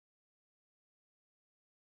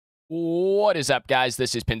What is up, guys?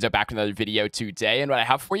 This is Pinzo back with another video today, and what I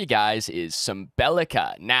have for you guys is some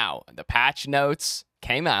Belica. Now, the patch notes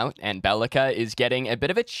came out, and Belica is getting a bit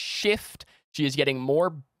of a shift. She is getting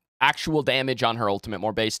more actual damage on her ultimate,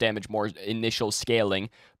 more base damage, more initial scaling,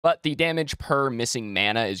 but the damage per missing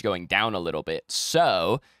mana is going down a little bit.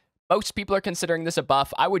 So, most people are considering this a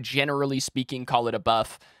buff. I would generally speaking call it a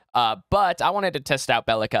buff, but I wanted to test out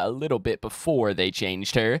Belica a little bit before they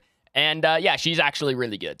changed her. And yeah, she's actually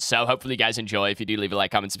really good. So hopefully you guys enjoy. If you do, leave a like,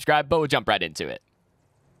 comment, subscribe, but we'll jump right into it.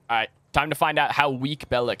 All right, time to find out how weak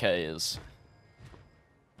Belica is.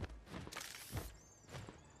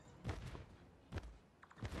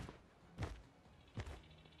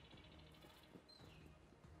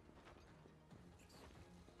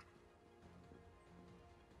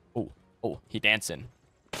 Oh, he dancing.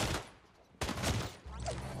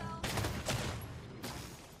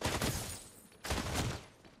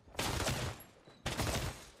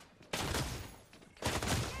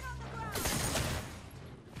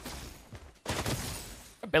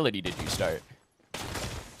 Ability did you start?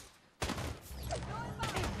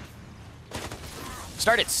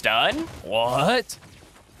 Started stun? What?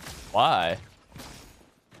 Why?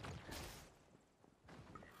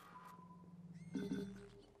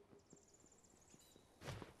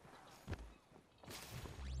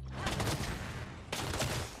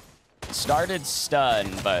 Started stun,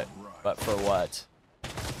 but for what?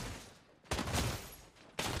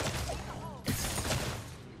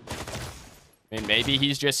 I mean, maybe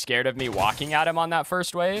he's just scared of me walking at him on that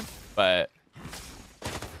first wave, but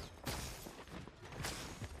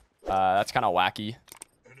that's kind of wacky.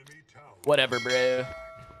 Whatever, bro.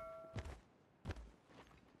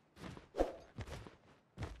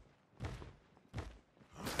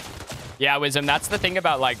 Yeah, Wisdom, that's the thing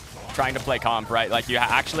about, like, trying to play comp, right? Like, you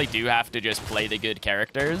actually do have to just play the good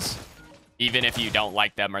characters, even if you don't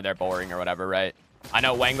like them or they're boring or whatever, right? I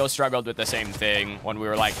know Wangle struggled with the same thing when we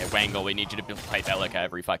were like, hey, Wangle, we need you to play Belica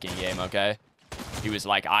every fucking game, okay? He was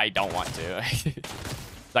like, I don't want to.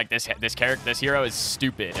 Like, this hero is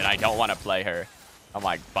stupid, and I don't want to play her. I'm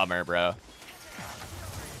like, bummer, bro.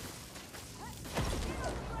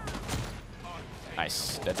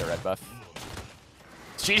 Nice, dead to red buff.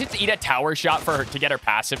 She just eat a tower shot for her to get her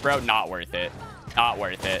passive, bro. Not worth it. Not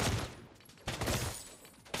worth it.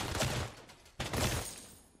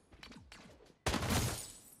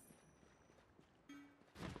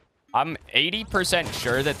 I'm 80%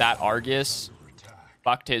 sure that Argus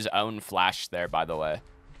fucked his own flash there, by the way.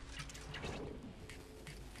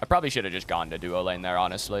 I probably should have just gone to duo lane there,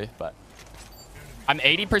 honestly, but I'm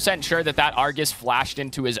 80% sure that Argus flashed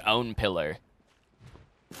into his own pillar.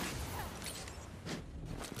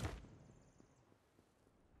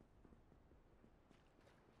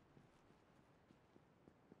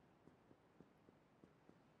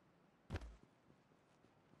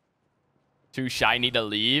 Too shiny to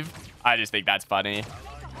leave? I just think that's funny.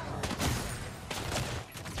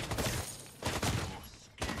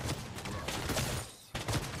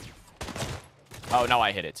 Oh, no,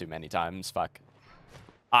 I hit it too many times. Fuck.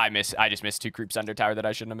 I just missed 2 creeps under tower that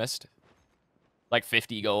I shouldn't have missed. Like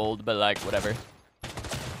 50 gold, but like, whatever.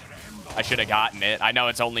 I should have gotten it. I know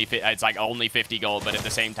it's like only 50 gold, but at the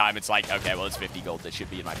same time, it's like, okay, well, it's 50 gold that should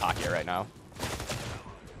be in my pocket right now.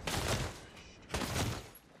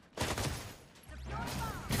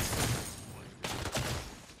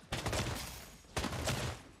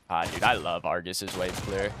 Dude, I love Argus's wave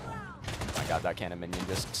clear. Oh my god, that cannon minion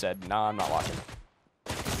just said, nah, I'm not walking.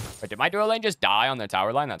 Wait, did my duo lane just die on the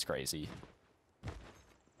tower line? That's crazy.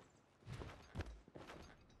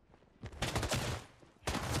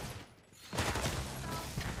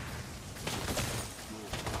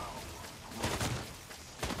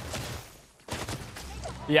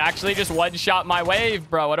 He actually just one-shot my wave,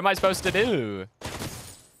 bro. What am I supposed to do?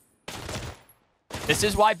 This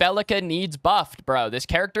is why Belica needs buffed, bro. This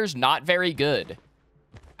character's not very good.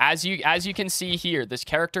 As you can see here, this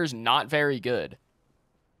character's not very good.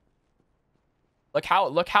 Look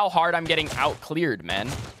how hard I'm getting out-cleared, man.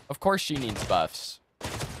 Of course she needs buffs.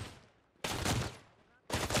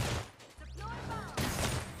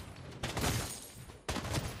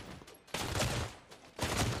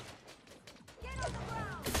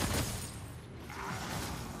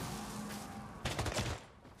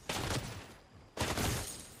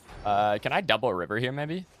 Can I double river here,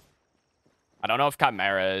 maybe? I don't know if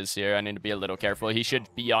Chimera is here. I need to be a little careful. He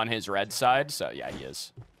should be on his red side. So, yeah, he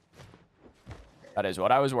is. That is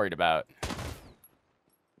what I was worried about.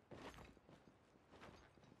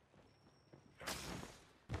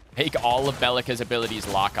 Make all of Belica's abilities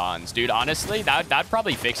lock-ons. Dude, honestly, that'd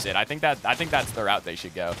probably fix it. I think that's the route they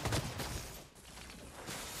should go.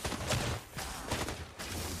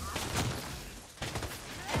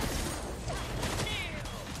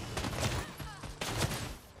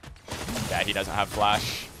 he doesn't have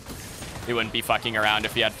flash. He wouldn't be fucking around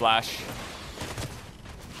if he had flash.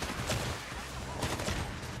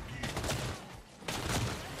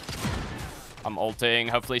 I'm ulting.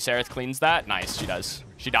 Hopefully Sereth cleans that. Nice, she does.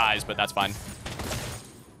 She dies, but that's fine.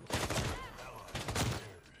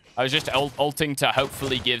 I was just ulting to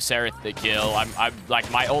hopefully give Sereth the kill. I'm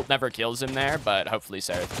like, my ult never kills him there, but hopefully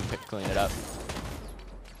Sereth can clean it up.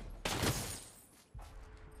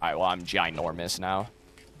 All right, well, I'm ginormous now.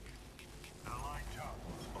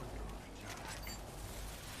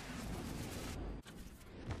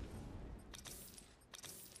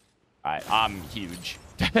 All right, I'm huge.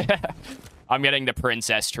 I'm getting the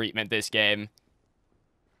princess treatment this game.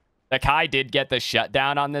 The Kai did get the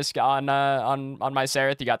shutdown on this on my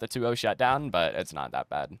Sereth. He got the 2-0 shutdown, but it's not that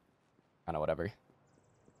bad. Kind of whatever.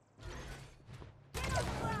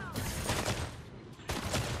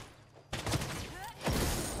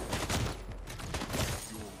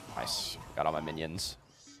 Nice. Got all my minions.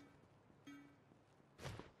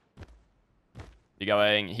 He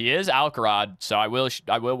going. He is Alcarod, so I will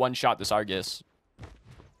one-shot this Argus.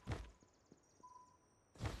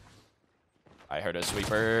 I heard a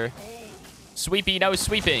sweeper. Sweepy, no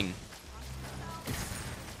sweeping.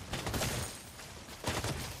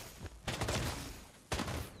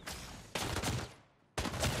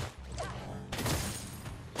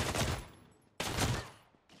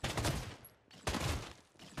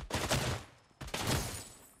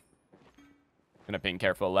 Gonna ping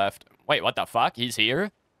careful left. Wait, what the fuck? He's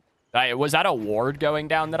here? Was that a ward going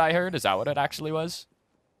down that I heard? Is that what it actually was?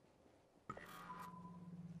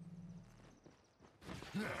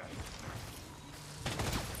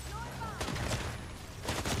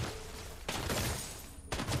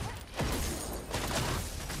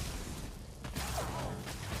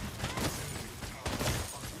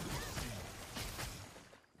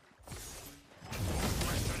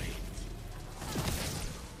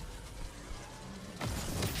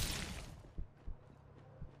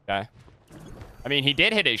 Okay. I mean, he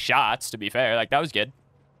did hit his shots, to be fair. Like, that was good.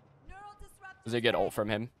 It was a good ult from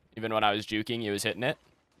him. Even when I was juking, he was hitting it.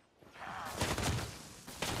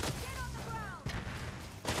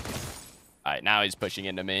 Alright, now he's pushing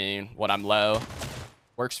into me when I'm low.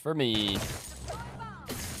 Works for me.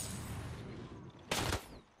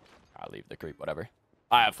 I'll leave the creep, whatever.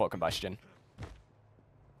 I have full combustion.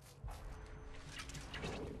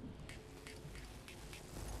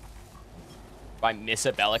 If I miss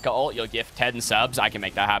a Belica ult, you'll gift 10 subs. I can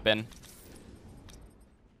make that happen.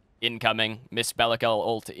 Incoming. Miss Belica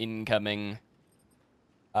ult incoming.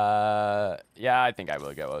 Yeah, I think I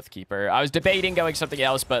will go Oathkeeper. I was debating going something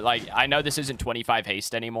else, but like, I know this isn't 25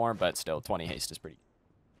 haste anymore, but still 20 haste is pretty.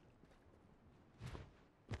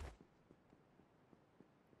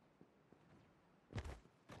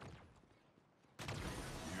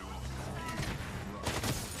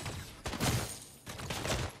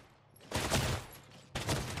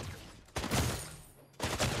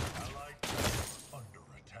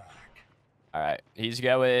 All right, he's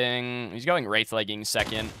going wraith leggings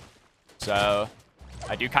second, so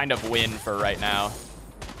I do kind of win for right now.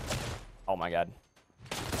 Oh my god!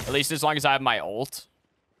 At least as long as I have my ult.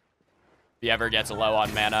 If he ever gets low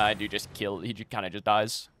on mana, I do just kill. He kind of just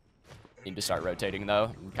dies. Need to start rotating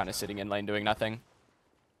though. I'm kind of sitting in lane doing nothing.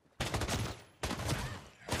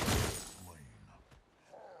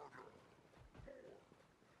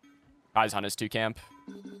 Guy's on his 2 camp.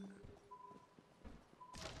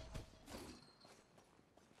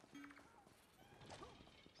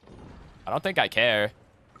 I don't think I care.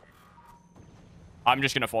 I'm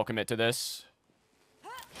just gonna full commit to this.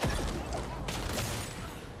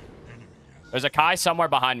 There's a Kai somewhere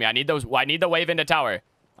behind me. I need those. I need the wave into tower.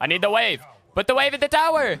 I need the wave. Put the wave in the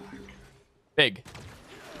tower. Big.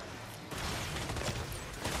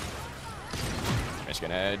 I'm just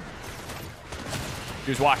gonna.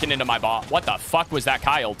 He was walking into my bot. What the fuck was that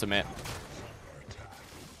Kai ultimate?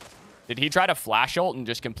 Did he try to flash ult and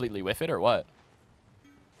just completely whiff it or what?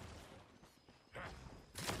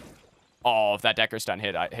 Oh, if that Decker stun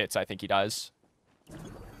hits, I think he does.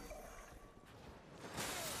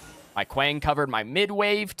 My Quang covered my mid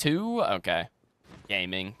wave too. Okay.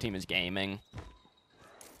 Gaming. Team is gaming.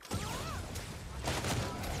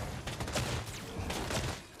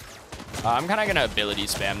 I'm kind of going to ability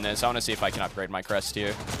spam this. I want to see if I can upgrade my Crest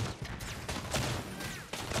here.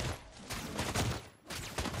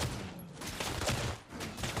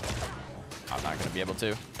 I'm not going to be able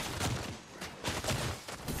to.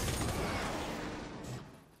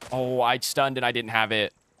 Oh, I stunned and I didn't have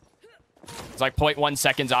it. It's like 0.1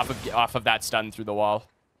 seconds off of that stun through the wall.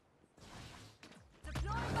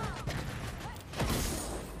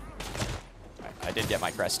 I did get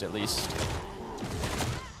my Crest at least.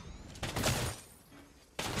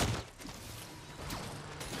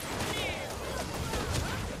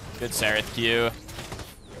 Good Sereth Q.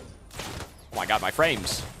 Oh my god, my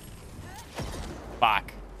frames.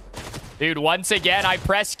 Fuck. Dude, once again, I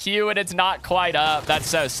press Q and it's not quite up. That's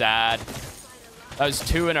so sad. That was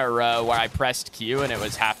 2 in a row where I pressed Q and it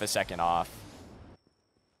was half a second off.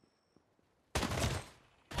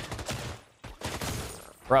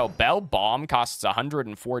 Bro, Bell Bomb costs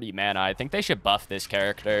 140 mana. I think they should buff this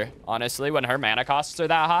character. Honestly, when her mana costs are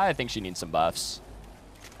that high, I think she needs some buffs.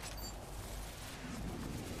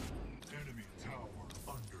 Enemy tower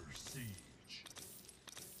under siege.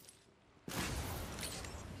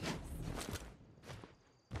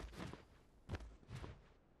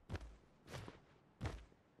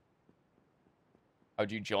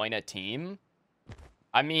 Would you join a team?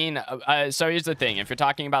 I mean, so here's the thing. If you're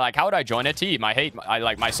talking about, like, how would I join a team? I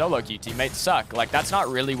like my solo queue teammates suck. Like, that's not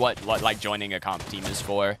really what like, joining a comp team is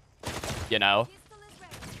for, you know?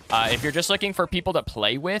 If you're just looking for people to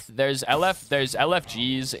play with, there's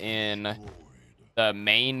LFGs in the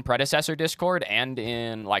main Predecessor Discord and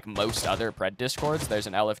in, like, most other Pred Discords. There's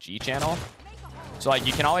an LFG channel. So, like,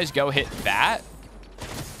 you can always go hit that.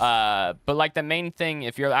 But like the main thing,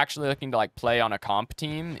 if you're actually looking to like play on a comp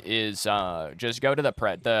team, is just go to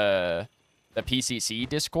the PCC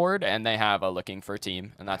Discord, and they have a looking for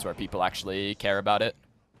team, and that's where people actually care about it.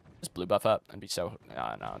 Just blue buff up. I'd be so.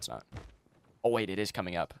 No, it's not. Oh wait, it is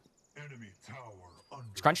coming up. Enemy tower under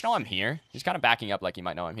Does Crunch know I'm here? He's kind of backing up like he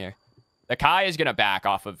might know I'm here. The Kai is gonna back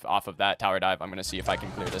off of that tower dive. I'm gonna see if I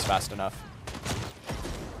can clear this fast enough.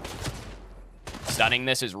 Stunning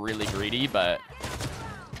this is really greedy, but.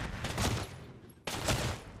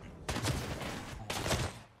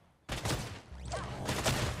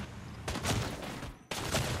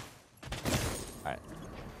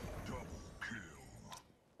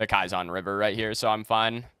 The Kai's on river right here, so I'm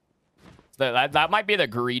fine. That might be the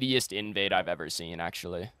greediest invade I've ever seen,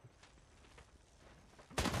 actually.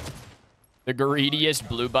 The greediest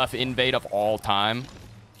blue buff invade of all time.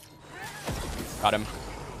 Got him.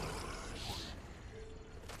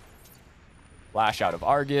 Flash out of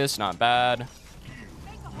Argus, not bad.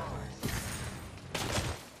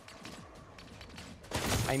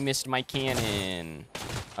 I missed my cannon.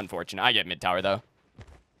 Unfortunate. I get mid tower, though.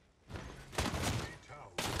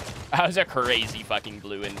 That was a crazy fucking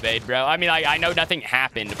blue invade, bro. I mean, I know nothing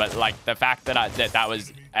happened, but like the fact that that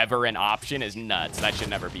was ever an option is nuts. That should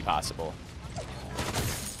never be possible.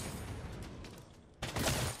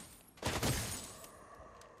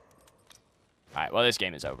 All right, well, this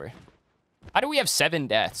game is over. How do we have 7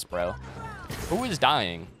 deaths, bro? Who is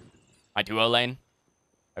dying? My duo lane?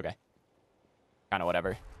 Okay. Kind of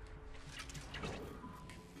whatever.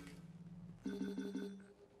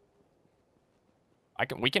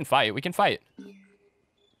 We can fight. We can fight.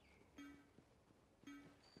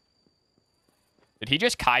 Did he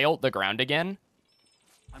just Kyle the ground again?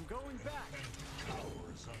 I'm going back.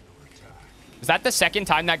 Is that the second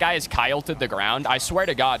time that guy has Kyle to the ground? I swear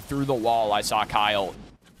to God, through the wall, I saw Kyle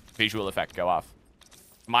visual effect go off.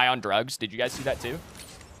 Am I on drugs? Did you guys see that too?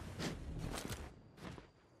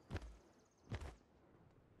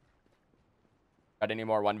 Got any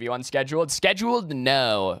more 1v1 scheduled? Scheduled?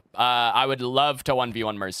 No. I would love to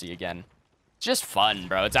 1v1 Mercy again. It's just fun,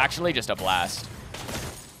 bro. It's actually just a blast.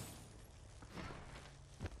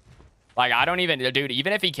 Like, I don't even... Dude,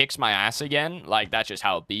 even if he kicks my ass again, like, that's just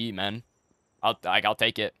how it be, man. I'll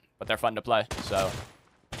take it. But they're fun to play, so...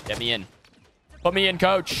 Get me in. Put me in,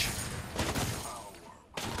 coach.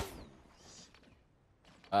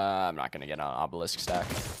 I'm not gonna get an Obelisk stack.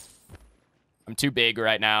 I'm too big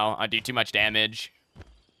right now. I do too much damage.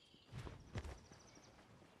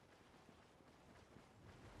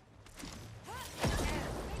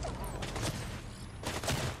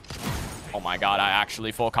 Oh my god, I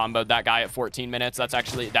actually full comboed that guy at 14 minutes.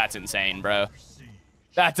 That's insane, bro.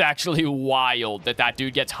 That's actually wild that that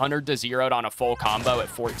dude gets 100 to 0'd on a full combo at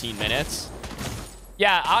 14 minutes.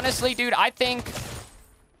 Yeah, honestly, dude, I think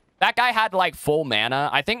that guy had like full mana.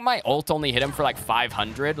 I think my ult only hit him for like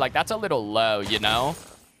 500. Like, that's a little low, you know?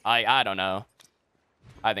 I don't know.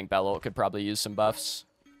 I think Bell ult could probably use some buffs.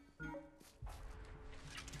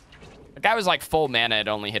 The guy was like full mana. It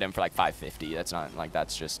only hit him for like 550. That's not like,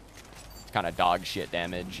 that's just kind of dog shit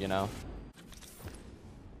damage, you know?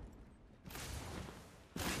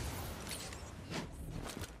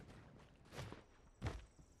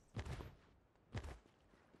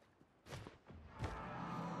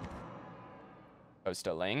 Post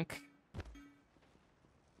a link.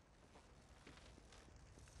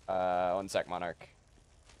 1 sec, Monarch.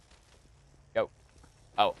 Go.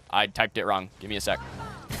 Oh, I typed it wrong. Give me a sec.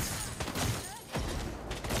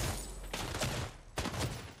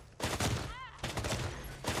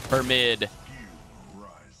 Per mid.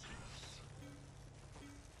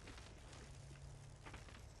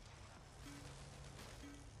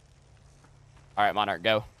 All right, Monarch,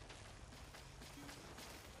 go.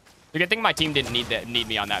 The good thing my team didn't need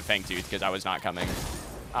me on that Fang Tooth because I was not coming.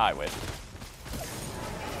 I would.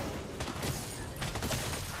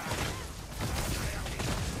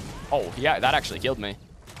 Oh, yeah, that actually killed me.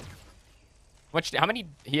 How many?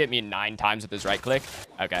 He hit me 9 times with his right click.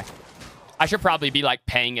 Okay. I should probably be like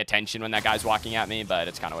paying attention when that guy's walking at me, but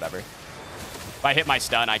it's kind of whatever. If I hit my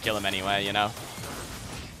stun, I kill him anyway, you know?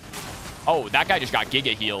 Oh, that guy just got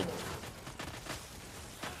giga healed.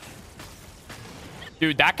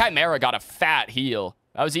 Dude, that Chimera got a fat heal.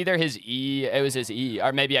 That was either his E. It was his E.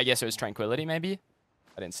 Or maybe, I guess it was Tranquility, maybe?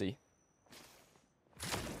 I didn't see.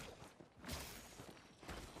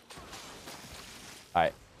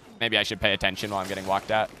 Alright. Maybe I should pay attention while I'm getting walked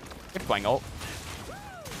at. Good Quang ult.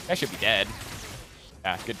 I should be dead.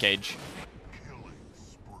 Yeah, good cage.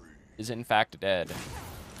 Is in fact dead.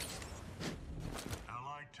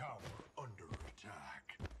 Allied tower under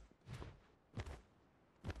attack.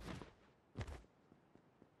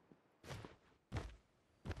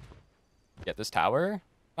 Get this tower.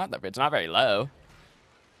 It's not very low.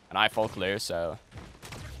 And I full clear, so.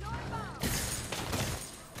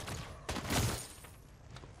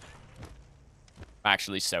 I'm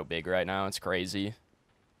actually so big right now. It's crazy.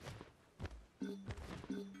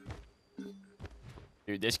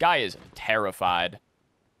 Dude, this guy is terrified.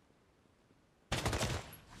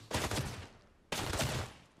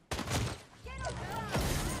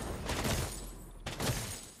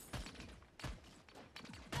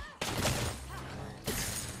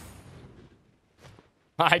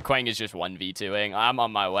 My Quang is just 1v2ing. I'm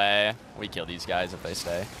on my way. We kill these guys if they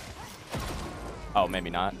stay. Oh,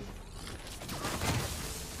 maybe not.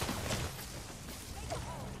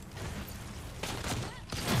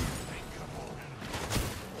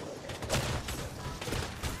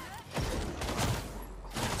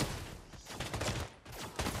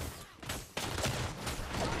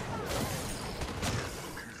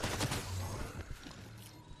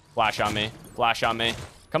 Flash on me. Flash on me.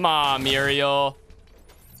 Come on, Muriel.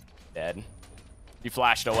 Dead. She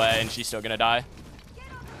flashed away and she's still gonna die.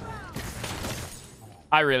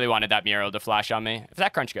 I really wanted that Muriel to flash on me. If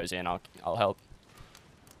that crunch goes in, I'll help.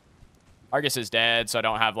 Argus is dead, so I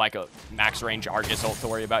don't have like a max range Argus ult to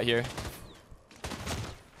worry about here.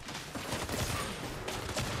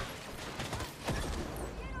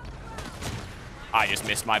 I just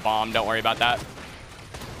missed my bomb. Don't worry about that.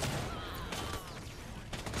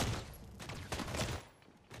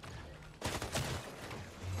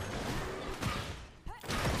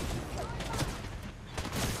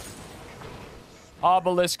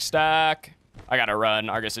 Obelisk stack. I gotta run.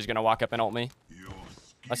 Argus is gonna walk up and ult me.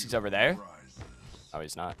 Unless he's over there. Oh,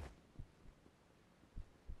 he's not.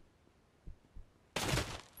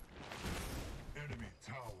 Enemy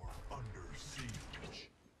tower under siege.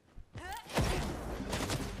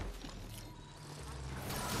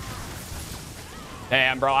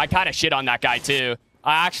 Damn, bro. I kind of shit on that guy, too.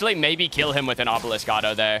 I actually maybe kill him with an Obelisk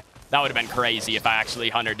auto there. That would have been crazy if I actually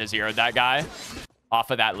 100 to 0'd that guy off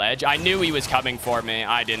of that ledge. I knew he was coming for me.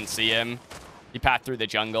 I didn't see him. He passed through the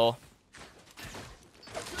jungle.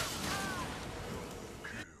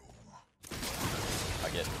 I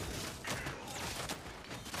get.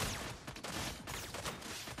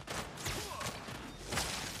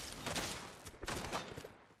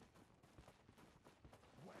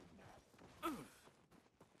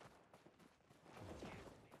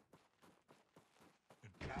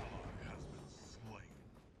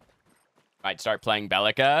 I'd start playing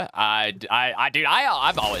Belica. Dude,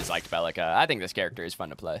 I've always liked Belica. I think this character is fun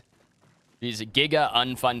to play. She's giga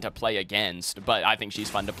unfun to play against, but I think she's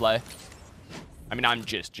fun to play. I mean, I'm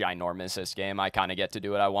just ginormous this game. I kind of get to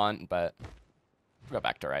do what I want, but I'll go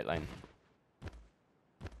back to right lane.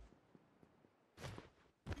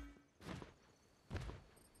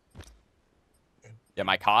 Yeah,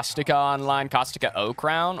 my Caustica online. Caustica O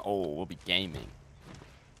crown. Oh, we'll be gaming.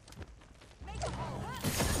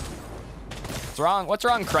 What's wrong? What's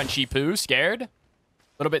wrong, Crunchy Poo? Scared? A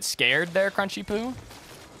little bit scared there, Crunchy Poo?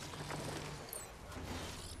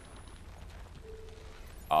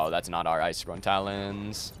 Oh, that's not our Ice Grown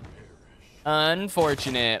Talons.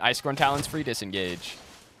 Unfortunate. Ice Grown Talons free disengage.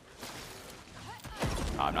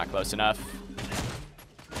 Oh, I'm not close enough.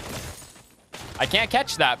 I can't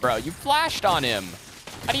catch that, bro. You flashed on him.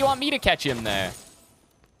 How do you want me to catch him there?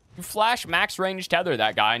 You flash max range tether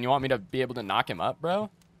that guy, and you want me to be able to knock him up, bro?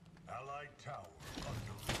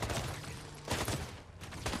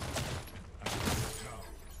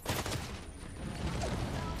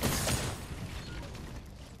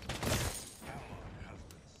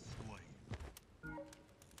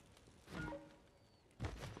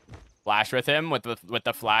 flash with him with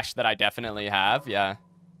the flash that I definitely have. Yeah.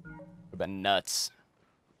 Would've been nuts.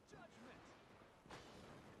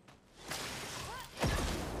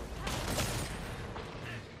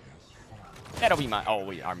 That'll be my...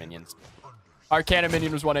 Oh, our minions. Our cannon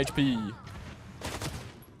minion was 1 HP. I'm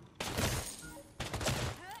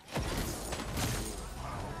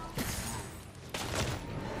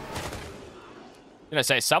gonna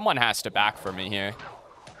say someone has to back for me here.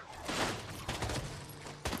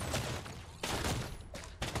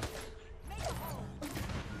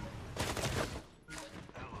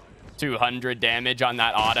 $200 damage on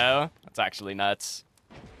that auto. That's actually nuts.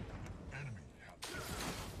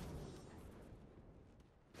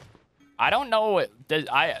 I don't know. Does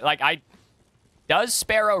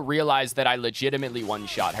Sparrow realize that I legitimately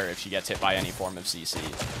one-shot her if she gets hit by any form of CC?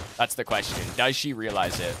 That's the question. Does she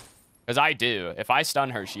realize it? Because I do. If I stun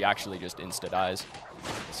her, she actually just insta-dies.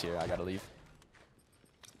 It's here. I gotta leave.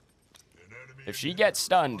 If she gets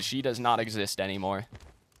stunned, she does not exist anymore.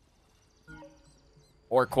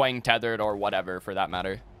 Or Quang tethered or whatever, for that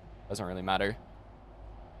matter. Doesn't really matter.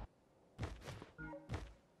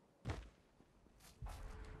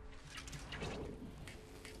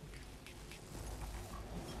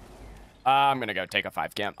 I'm gonna go take a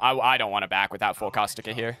 5 camp. I don't want to back without full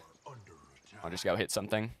caustica here. I'll just go hit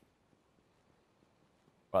something.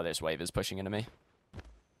 Well, this wave is pushing into me.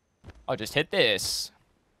 I'll just hit this.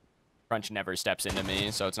 Crunch never steps into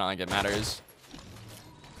me, so it's not like it matters.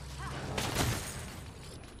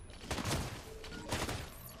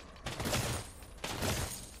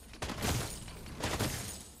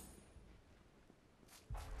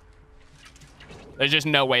 There's just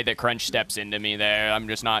no way that Crunch steps into me there. I'm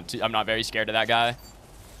not very scared of that guy.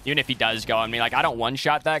 Even if he does go on me, like, I don't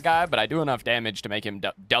one-shot that guy, but I do enough damage to make him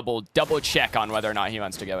double check on whether or not he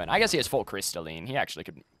wants to go in. I guess he has full crystalline. He actually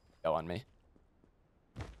could go on me.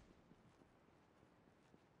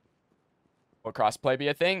 Will crossplay be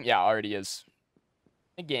a thing? Yeah, already is.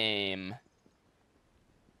 The game.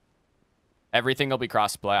 Everything will be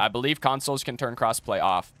crossplay. I believe consoles can turn crossplay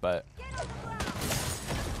off, but...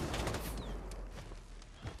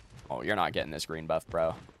 Oh, you're not getting this green buff,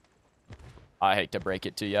 bro. I hate to break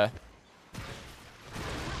it to you.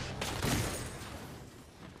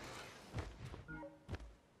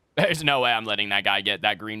 There's no way I'm letting that guy get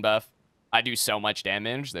that green buff. I do so much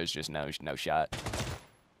damage. There's just no shot.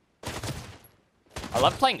 I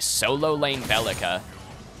love playing solo lane Belica.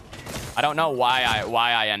 I don't know why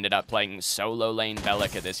I ended up playing solo lane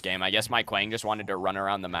Belica this game. I guess my Quang just wanted to run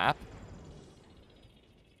around the map.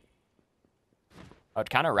 I'd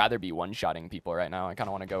kind of rather be one-shotting people right now. I kind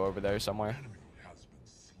of want to go over there somewhere.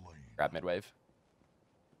 Grab mid-wave.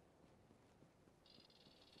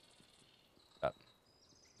 Up.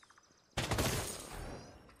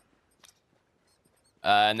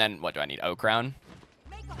 And then, what do I need? O crown?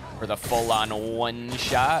 For the full-on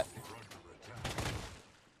one-shot?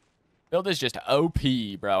 Build is just OP,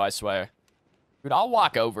 bro, I swear. Dude, I'll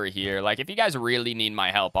walk over here. Like, if you guys really need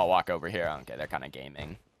my help, I'll walk over here. Okay, they're kind of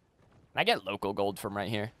gaming. Can I get local gold from right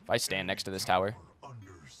here? If I stand next to this tower.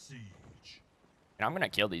 And I'm gonna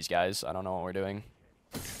kill these guys. I don't know what we're doing.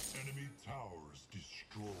 Enemy towers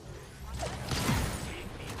destroyed.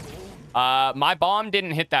 My bomb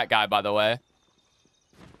didn't hit that guy, by the way.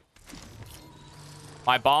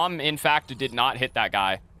 My bomb, in fact, did not hit that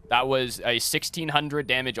guy. That was a 1600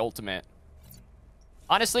 damage ultimate.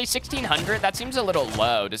 Honestly, 1600, that seems a little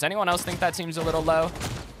low. Does anyone else think that seems a little low?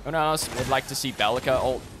 Who else would like to see Belica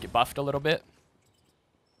ult get buffed a little bit?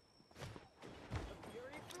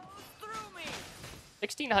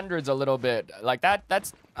 1600's a little bit like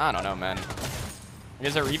that's I don't know, man.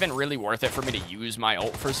 Is it even really worth it for me to use my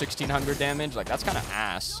ult for 1600 damage? Like, that's kind of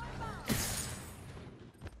ass.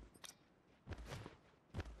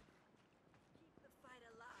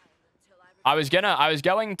 I was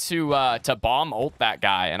going to bomb ult that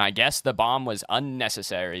guy, and I guess the bomb was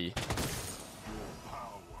unnecessary.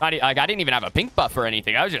 Like, I didn't even have a pink buff or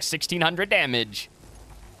anything. I was just 1600 damage.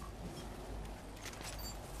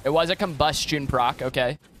 It was a combustion proc,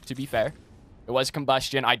 okay, to be fair. It was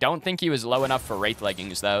combustion. I don't think he was low enough for wraith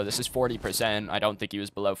leggings, though. This is 40%. I don't think he was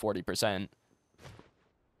below 40%. Pistol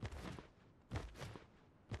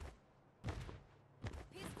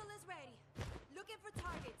is ready. Looking for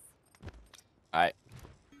targets. All right.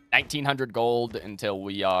 1900 gold until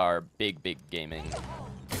we are big gaming.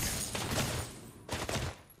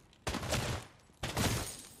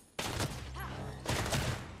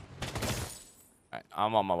 Alright,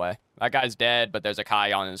 I'm on my way. That guy's dead, but there's a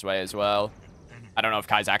Kai on his way as well. I don't know if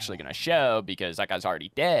Kai's actually going to show because that guy's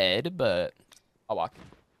already dead, but I'll walk.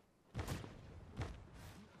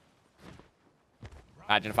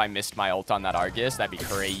 Imagine if I missed my ult on that Argus. That'd be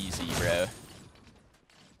crazy, bro.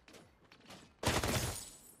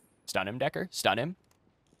 Stun him, Decker. Stun him.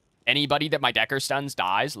 Anybody that my Decker stuns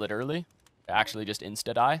dies, literally. They actually just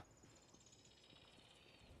insta-die.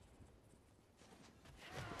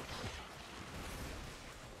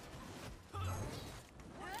 Did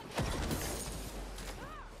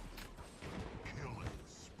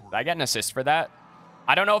I get an assist for that?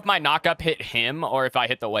 I don't know if my knock-up hit him or if I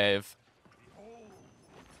hit the wave.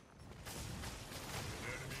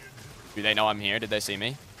 Do they know I'm here? Did they see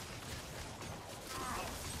me?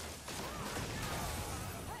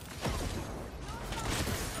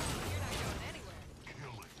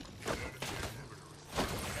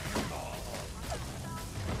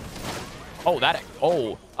 Oh, that...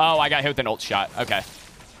 Oh, I got hit with an ult shot. Okay.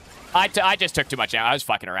 I just took too much damage. I was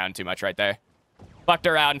fucking around too much right there. Fucked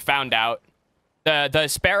around and found out. The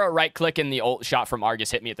Sparrow right-click and the ult shot from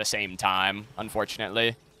Argus hit me at the same time,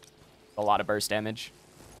 unfortunately. A lot of burst damage.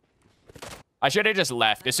 I should have just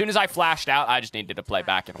left. As soon as I flashed out, I just needed to play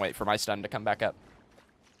back and wait for my stun to come back up.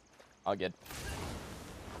 All good.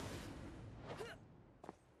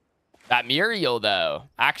 That Muriel, though,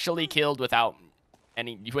 actually killed without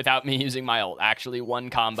me using my ult. Actually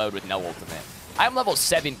one comboed with no ultimate. I'm level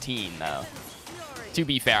 17, though. To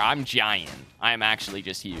be fair, I'm giant. I am actually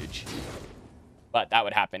just huge. But that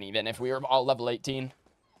would happen even if we were all level 18.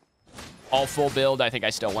 All full build, I think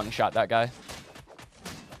I still one-shot that guy.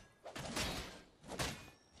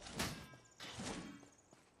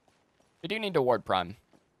 They do need to ward Prime,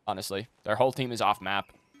 honestly. Their whole team is off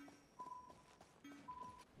map.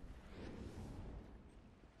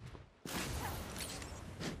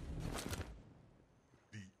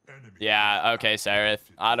 Yeah, okay, Seraph.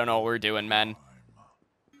 I don't know what we're doing, man.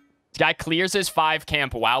 This guy clears his 5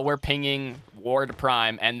 camp while we're pinging ward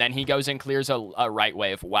Prime, and then he goes and clears a right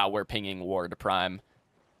wave while we're pinging ward Prime.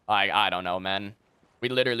 I don't know, man. We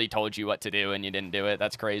literally told you what to do, and you didn't do it.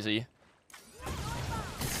 That's crazy.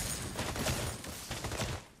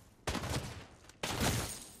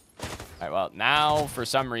 Alright, well, now, for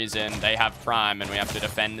some reason, they have Prime, and we have to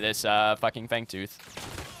defend this fucking Fangtooth.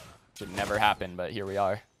 Should never happen, but here we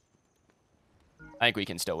are. I think we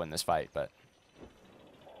can still win this fight, but...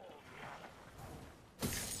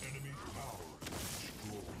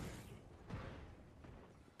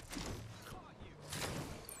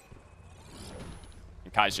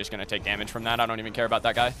 Kai's just going to take damage from that. I don't even care about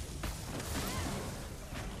that guy.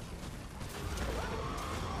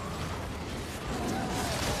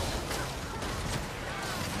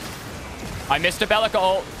 I missed a Belica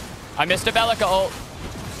ult. I missed a Belica ult.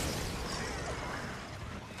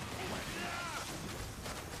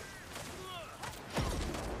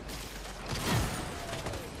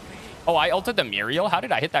 Oh, I ulted the Muriel? How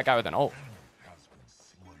did I hit that guy with an ult?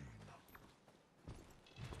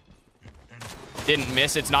 Didn't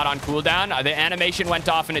miss. It's not on cooldown. The animation went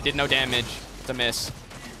off and it did no damage. It's a miss.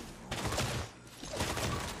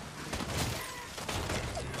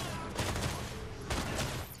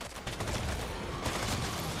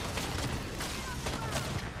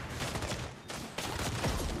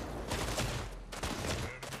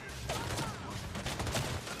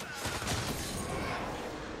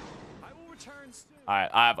 Alright,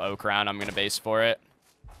 I have Oak Round. I'm gonna base for it.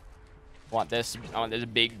 I want this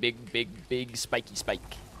big spiky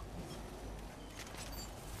spike.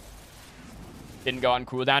 Didn't go on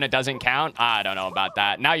cooldown. It doesn't count. I don't know about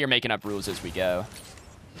that. Now you're making up rules as we go.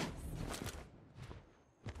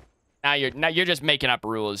 Now you're just making up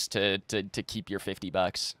rules to keep your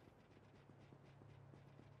 $50.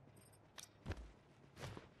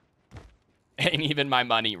 Ain't even my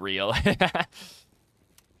money real.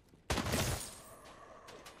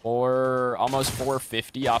 Or almost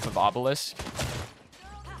 450 off of Obelisk.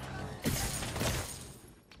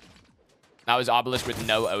 That was Obelisk with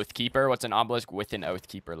no Oathkeeper. What's an Obelisk with an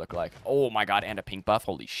Oathkeeper look like? Oh my god, and a pink buff.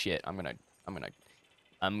 Holy shit. I'm gonna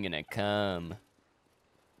come.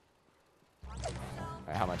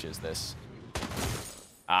 Alright, how much is this?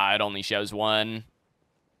 It only shows one.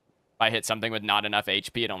 If I hit something with not enough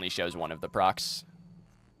HP, it only shows one of the procs.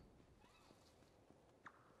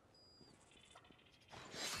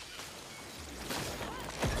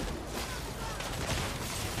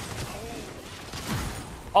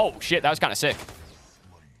 Oh, shit, that was kind of sick.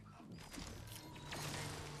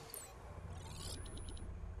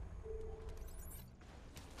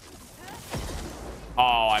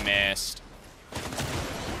 Oh, I missed.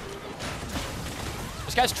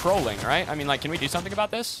 This guy's trolling, right? I mean, like, can we do something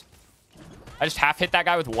about this? I just half hit that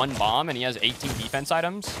guy with one bomb, and he has 18 defense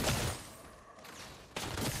items.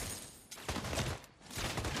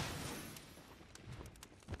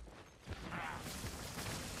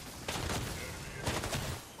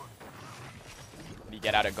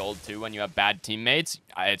 out of gold too when you have bad teammates.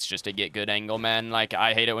 It's just a get good angle, man. Like,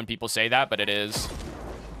 I hate it when people say that, but it is.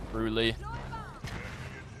 Truly.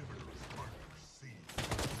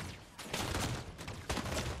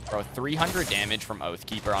 Bro, 300 damage from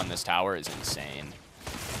Oathkeeper on this tower is insane.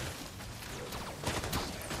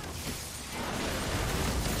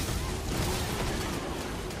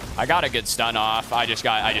 I got a good stun off. I just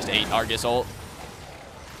ate Argus ult.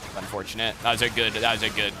 Unfortunate. That was a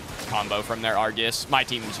good combo from their Argus. My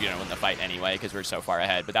team's gonna win the fight anyway because we're so far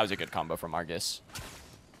ahead, but that was a good combo from Argus.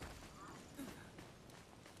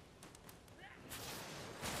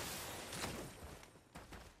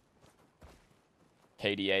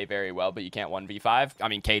 KDA very well, but you can't 1v5. I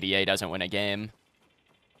mean, KDA doesn't win a game.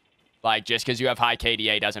 Like, just because you have high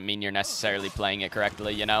KDA doesn't mean you're necessarily playing it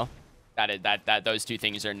correctly, you know? That those two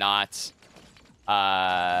things are not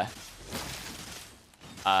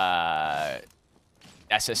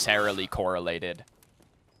necessarily correlated.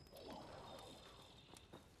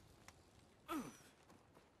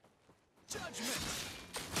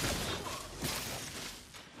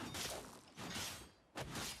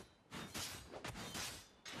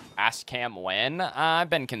 Ask Cam when? I've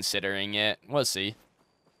been considering it. We'll see.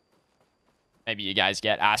 Maybe you guys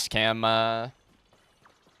get Ask Cam when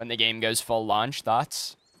the game goes full launch.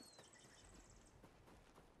 Thoughts?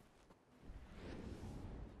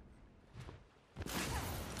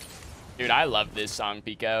 Dude, I love this song,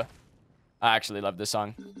 Pico. I actually love this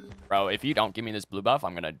song. Bro, if you don't give me this blue buff,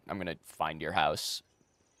 I'm gonna find your house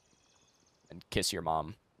and kiss your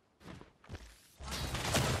mom.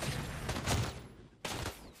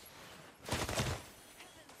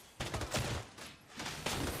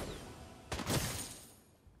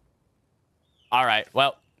 All right,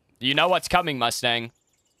 well, you know what's coming, Mustang.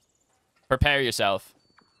 Prepare yourself.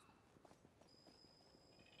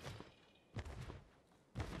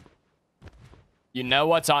 You know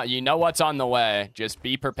what's on the way. Just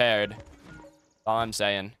be prepared. That's all I'm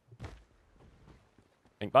saying.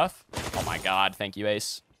 Pink buff? Oh my god, thank you,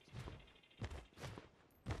 Ace.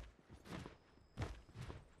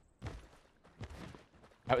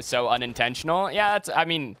 That was so unintentional. Yeah, I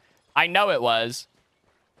mean, I know it was.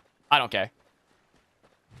 I don't care.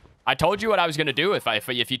 I told you what I was gonna do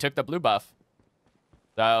if you took the blue buff.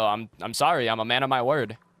 So I'm sorry. I'm a man of my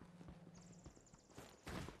word.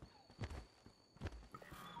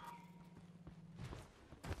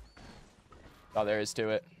 That's all there is to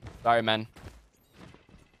it. Sorry, man.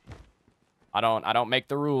 I don't make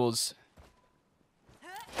the rules.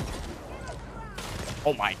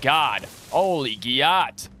 Oh my god. Holy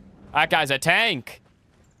Giat. That guy's a tank.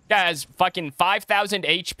 Guy has fucking 5,000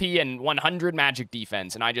 HP and 100 magic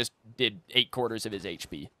defense, and I just did 8/4 of his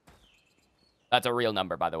HP. That's a real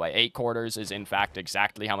number, by the way. 8/4 is, in fact,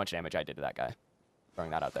 exactly how much damage I did to that guy.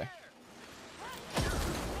 Throwing that out there.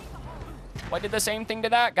 I did the same thing to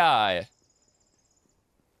that guy.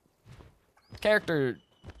 Character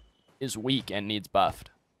is weak and needs buffed.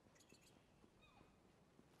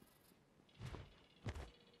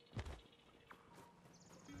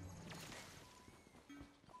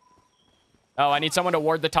 Oh, I need someone to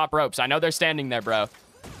ward the top ropes. I know they're standing there, bro.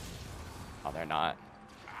 Oh, they're not.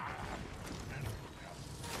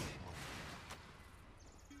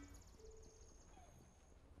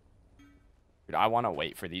 Dude, I want to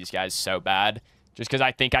wait for these guys so bad. Just because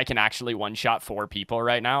I think I can actually one-shot 4 people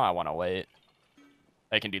right now. I want to wait.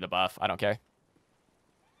 They can do the buff. I don't care.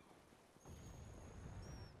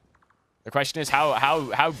 The question is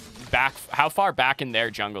how far back in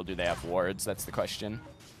their jungle do they have wards? That's the question.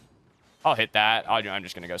 I'll hit that. I'm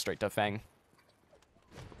just going to go straight to Fang.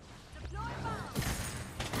 I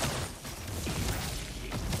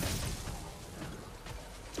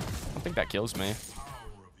don't think that kills me.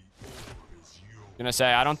 Gonna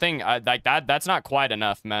say, I don't think, like, that's not quite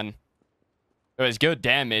enough, man. It was good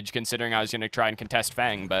damage, considering I was gonna try and contest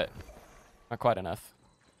Fang, but not quite enough.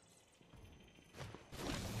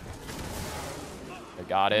 They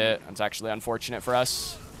got it. That's actually unfortunate for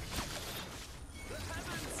us.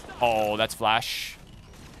 Oh, that's flash.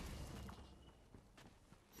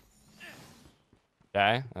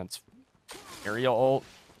 Okay, that's aerial ult.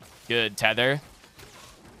 Good tether.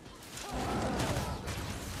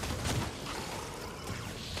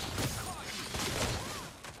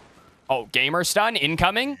 Oh, gamer stun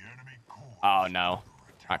incoming? Oh, no.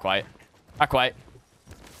 Not quite. Not quite.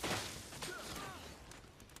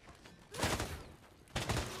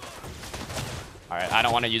 All right, I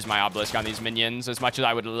don't want to use my Obelisk on these minions as much as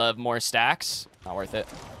I would love more stacks. Not worth it.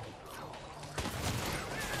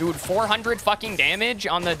 Dude, 400 fucking damage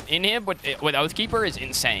on the inhib with Oathkeeper is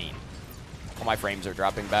insane. Oh, my frames are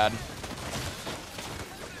dropping bad.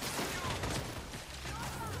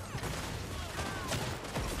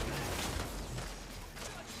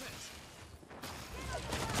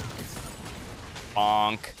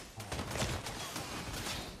 Bonk.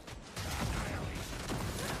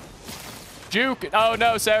 Juke. Oh,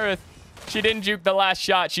 no, Seraph. She didn't juke the last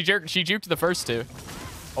shot. She juked the first two.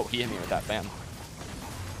 Oh, he hit me with that fan.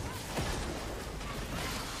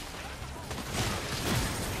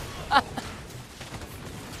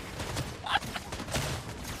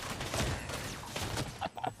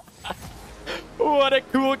 What a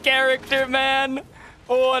cool character, man.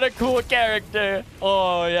 What a cool character.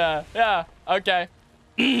 Oh, yeah. Yeah. Okay.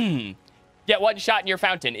 Get one shot in your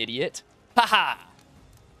fountain, idiot. Haha.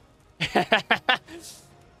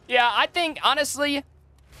 Yeah, I think, honestly,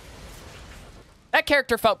 that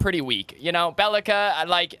character felt pretty weak. You know, Belica,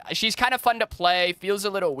 like, she's kind of fun to play. Feels a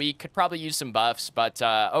little weak. Could probably use some buffs. But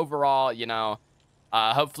overall, you know,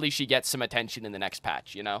 hopefully she gets some attention in the next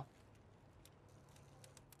patch, you know?